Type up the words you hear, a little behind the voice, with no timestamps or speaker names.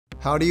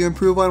How do you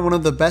improve on one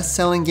of the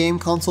best-selling game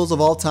consoles of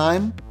all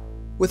time?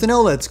 With an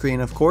OLED screen,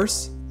 of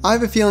course. I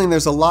have a feeling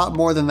there's a lot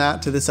more than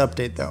that to this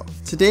update though.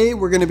 Today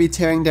we're going to be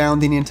tearing down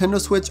the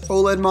Nintendo Switch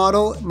OLED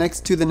model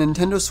next to the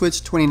Nintendo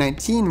Switch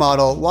 2019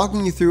 model,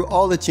 walking you through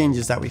all the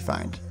changes that we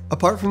find.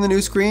 Apart from the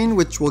new screen,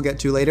 which we'll get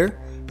to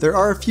later, there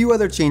are a few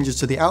other changes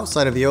to the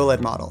outside of the OLED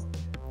model.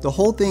 The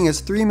whole thing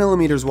is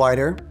 3mm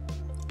wider,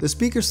 the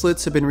speaker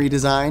slits have been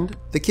redesigned,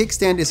 the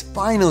kickstand is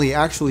finally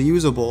actually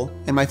usable,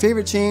 and my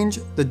favorite change,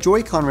 the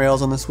Joy-Con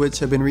rails on the Switch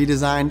have been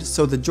redesigned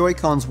so the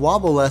Joy-Cons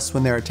wobble less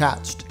when they're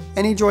attached.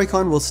 Any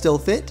Joy-Con will still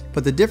fit,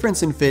 but the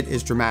difference in fit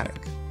is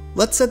dramatic.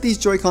 Let's set these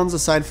Joy-Cons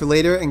aside for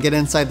later and get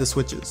inside the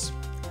Switches.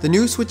 The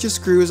new Switch's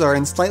screws are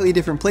in slightly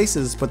different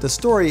places, but the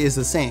story is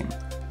the same.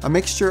 A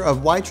mixture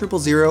of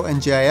Y000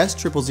 and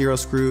JIS000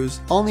 screws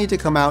all need to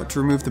come out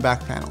to remove the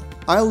back panel.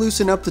 I'll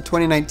loosen up the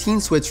 2019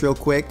 Switch real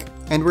quick,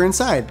 and we're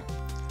inside.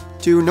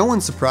 To no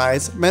one's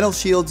surprise, metal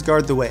shields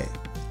guard the way.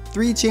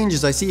 3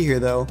 changes I see here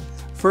though.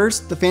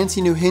 First, the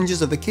fancy new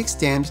hinges of the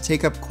kickstand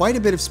take up quite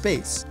a bit of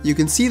space. You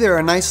can see there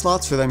are nice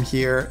slots for them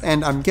here,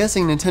 and I'm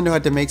guessing Nintendo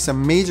had to make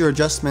some major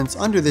adjustments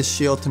under this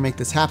shield to make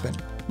this happen.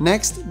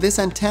 Next, this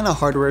antenna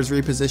hardware is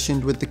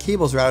repositioned with the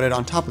cables routed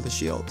on top of the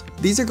shield.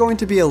 These are going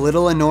to be a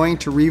little annoying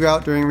to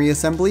reroute during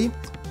reassembly,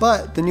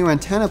 but the new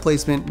antenna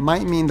placement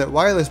might mean that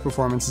wireless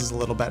performance is a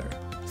little better.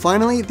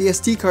 Finally, the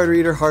SD card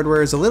reader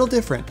hardware is a little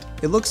different.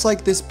 It looks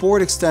like this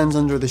board extends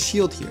under the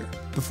shield here.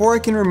 Before I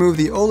can remove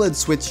the OLED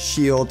Switch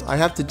shield, I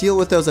have to deal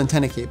with those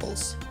antenna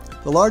cables.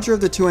 The larger of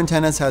the 2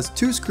 antennas has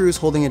 2 screws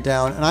holding it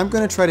down, and I'm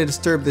going to try to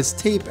disturb this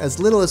tape as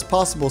little as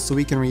possible so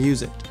we can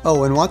reuse it.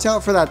 Oh, and watch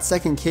out for that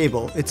second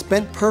cable. It's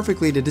bent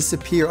perfectly to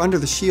disappear under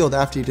the shield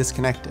after you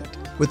disconnect it.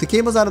 With the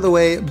cables out of the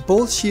way,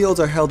 both shields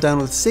are held down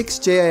with 6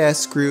 JIS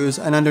screws,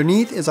 and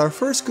underneath is our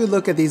first good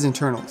look at these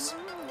internals.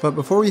 But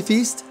before we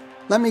feast,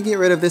 let me get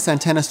rid of this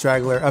antenna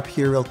straggler up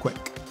here real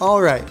quick.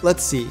 Alright,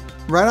 let's see.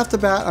 Right off the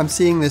bat, I'm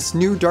seeing this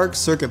new dark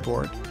circuit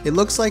board. It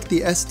looks like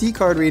the SD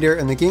card reader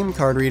and the game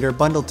card reader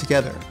bundled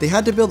together. They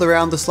had to build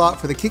around the slot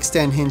for the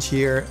kickstand hinge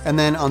here, and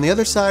then on the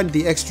other side,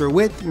 the extra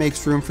width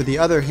makes room for the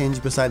other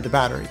hinge beside the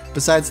battery.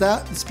 Besides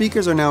that, the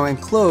speakers are now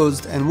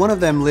enclosed, and one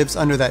of them lives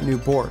under that new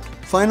board.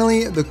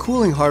 Finally, the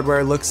cooling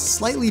hardware looks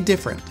slightly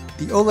different.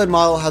 The OLED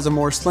model has a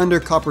more slender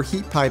copper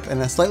heat pipe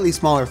and a slightly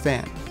smaller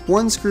fan.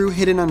 One screw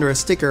hidden under a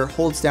sticker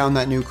holds down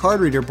that new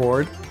card reader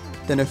board,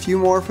 then a few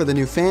more for the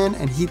new fan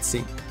and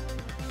heatsink.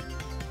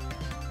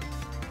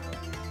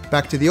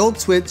 Back to the old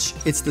Switch,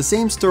 it's the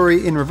same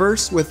story in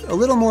reverse with a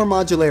little more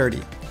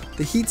modularity.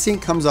 The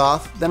heatsink comes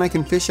off, then I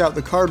can fish out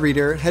the card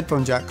reader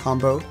headphone jack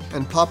combo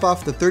and pop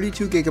off the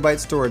 32GB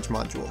storage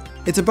module.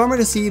 It's a bummer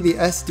to see the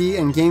SD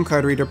and game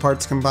card reader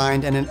parts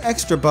combined, and an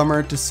extra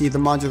bummer to see the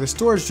modular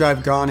storage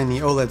drive gone in the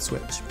OLED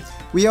Switch.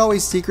 We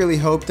always secretly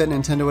hoped that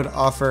Nintendo would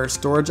offer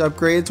storage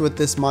upgrades with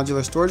this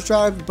modular storage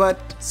drive,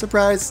 but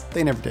surprise,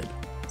 they never did.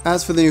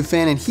 As for the new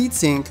fan and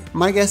heatsink,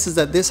 my guess is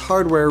that this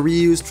hardware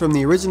reused from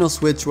the original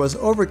Switch was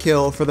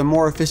overkill for the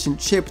more efficient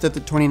chip that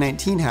the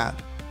 2019 had,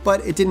 but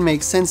it didn't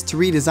make sense to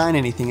redesign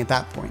anything at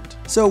that point.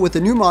 So with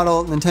the new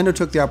model, Nintendo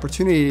took the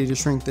opportunity to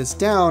shrink this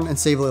down and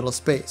save a little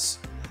space.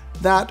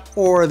 That,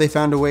 or they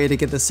found a way to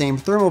get the same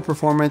thermal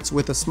performance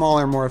with a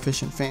smaller, more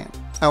efficient fan.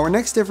 Our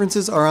next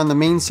differences are on the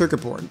main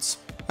circuit boards.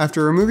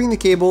 After removing the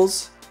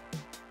cables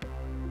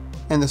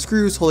and the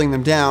screws holding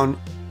them down,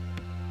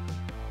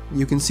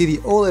 you can see the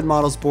OLED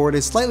model's board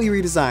is slightly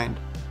redesigned.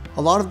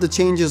 A lot of the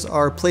changes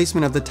are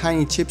placement of the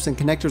tiny chips and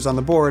connectors on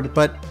the board,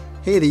 but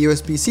hey, the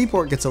USB-C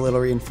port gets a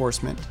little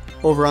reinforcement.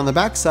 Over on the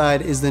back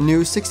side is the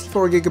new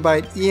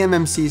 64GB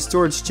eMMC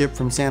storage chip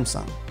from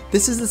Samsung.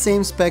 This is the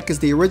same spec as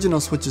the original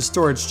Switch's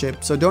storage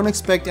chip, so don't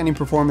expect any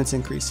performance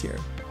increase here.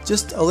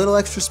 Just a little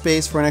extra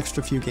space for an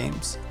extra few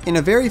games. In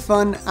a very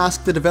fun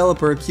Ask the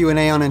Developer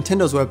Q&A on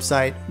Nintendo's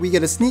website, we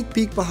get a sneak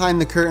peek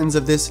behind the curtains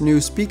of this new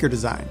speaker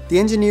design. The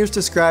engineers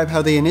describe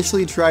how they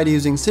initially tried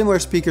using similar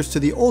speakers to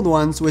the old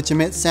ones, which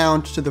emit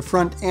sound to the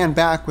front and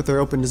back with their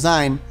open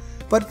design,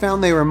 but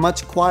found they were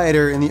much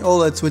quieter in the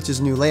OLED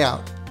Switch's new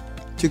layout.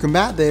 To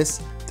combat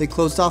this, they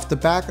closed off the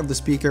back of the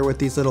speaker with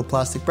these little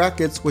plastic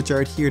brackets which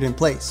are adhered in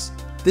place.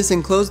 This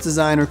enclosed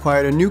design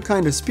required a new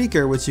kind of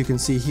speaker, which you can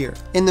see here.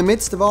 In the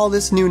midst of all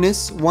this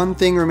newness, one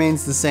thing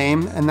remains the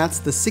same, and that's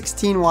the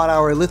 16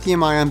 Wh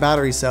lithium-ion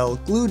battery cell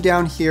glued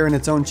down here in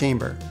its own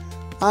chamber.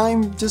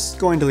 I'm just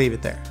going to leave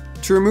it there.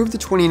 To remove the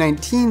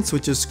 2019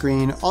 Switch's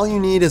screen, all you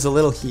need is a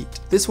little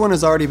heat. This one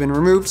has already been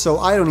removed, so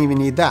I don't even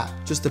need that.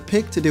 Just a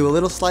pick to do a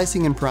little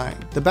slicing and prying.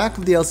 The back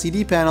of the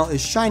LCD panel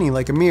is shiny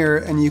like a mirror,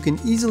 and you can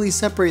easily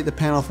separate the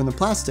panel from the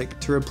plastic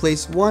to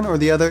replace one or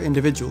the other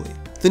individually.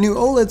 The new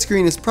OLED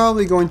screen is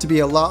probably going to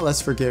be a lot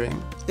less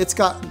forgiving. It's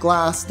got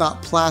glass,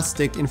 not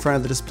plastic, in front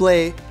of the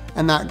display,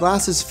 and that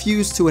glass is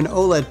fused to an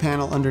OLED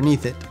panel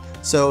underneath it,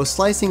 so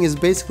slicing is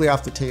basically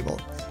off the table.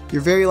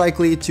 You're very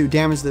likely to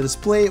damage the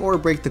display or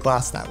break the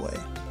glass that way.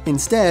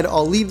 Instead,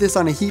 I'll leave this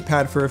on a heat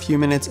pad for a few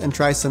minutes and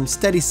try some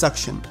steady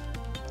suction.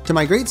 To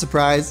my great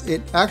surprise,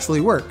 it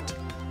actually worked.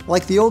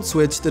 Like the old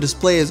Switch, the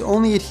display is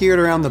only adhered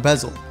around the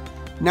bezel.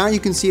 Now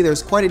you can see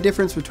there's quite a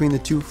difference between the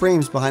two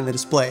frames behind the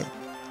display.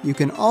 You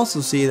can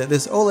also see that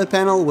this OLED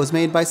panel was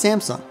made by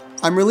Samsung.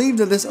 I'm relieved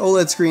that this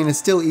OLED screen is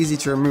still easy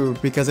to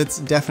remove because it's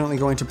definitely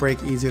going to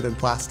break easier than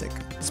plastic.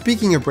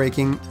 Speaking of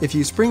breaking, if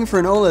you spring for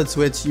an OLED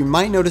Switch, you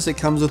might notice it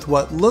comes with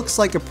what looks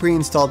like a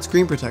pre-installed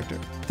screen protector.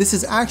 This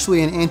is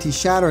actually an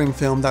anti-shattering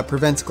film that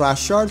prevents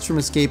glass shards from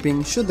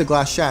escaping should the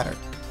glass shatter,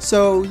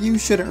 so you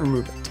shouldn't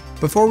remove it.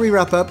 Before we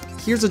wrap up,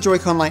 here's a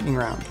Joy-Con lightning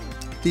round.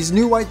 These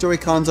new white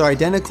Joy-Cons are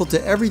identical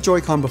to every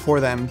Joy-Con before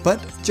them,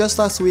 but just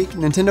last week,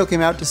 Nintendo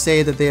came out to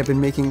say that they have been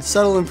making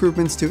subtle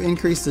improvements to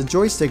increase the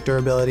joystick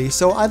durability,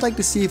 so I'd like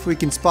to see if we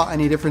can spot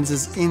any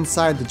differences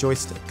inside the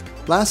joystick.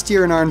 Last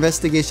year in our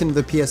investigation of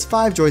the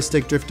PS5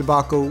 joystick drift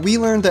debacle, we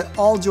learned that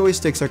all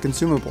joysticks are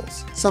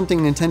consumables,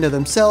 something Nintendo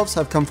themselves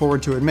have come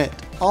forward to admit.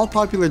 All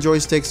popular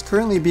joysticks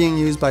currently being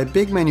used by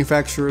big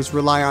manufacturers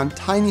rely on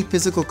tiny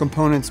physical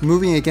components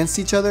moving against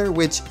each other,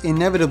 which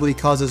inevitably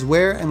causes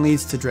wear and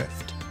leads to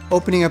drift.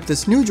 Opening up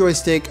this new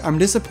joystick, I'm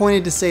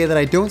disappointed to say that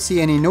I don't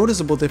see any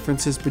noticeable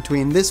differences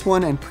between this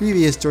one and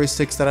previous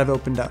joysticks that I've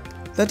opened up.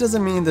 That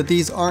doesn't mean that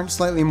these aren't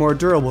slightly more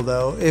durable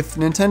though. If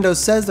Nintendo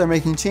says they're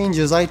making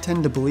changes, I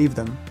tend to believe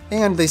them.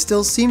 And they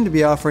still seem to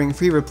be offering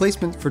free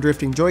replacements for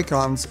drifting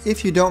Joy-Cons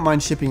if you don't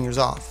mind shipping yours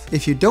off.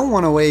 If you don't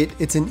want to wait,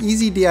 it's an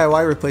easy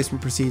DIY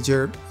replacement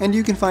procedure, and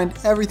you can find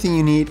everything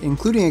you need,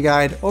 including a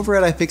guide, over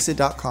at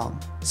iFixit.com.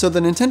 So the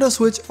Nintendo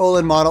Switch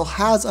OLED model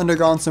has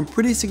undergone some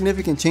pretty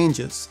significant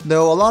changes,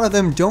 though a lot of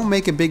them don't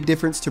make a big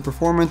difference to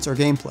performance or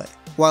gameplay.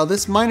 While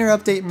this minor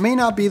update may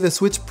not be the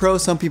Switch Pro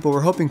some people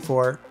were hoping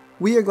for,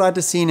 we are glad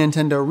to see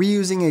Nintendo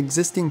reusing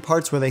existing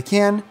parts where they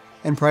can,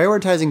 and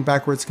prioritizing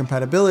backwards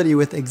compatibility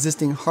with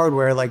existing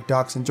hardware like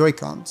docks and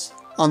Joy-Cons.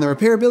 On the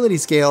repairability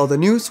scale, the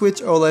new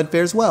Switch OLED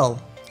fares well.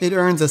 It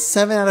earns a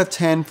 7 out of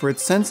 10 for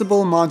its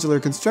sensible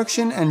modular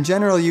construction and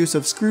general use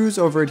of screws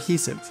over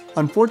adhesive.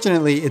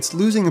 Unfortunately, it's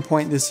losing a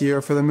point this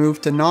year for the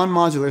move to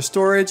non-modular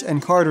storage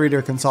and card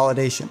reader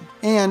consolidation.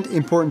 And,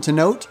 important to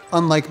note,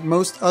 unlike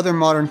most other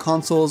modern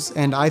consoles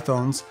and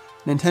iPhones,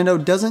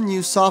 Nintendo doesn't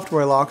use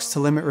software locks to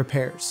limit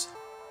repairs.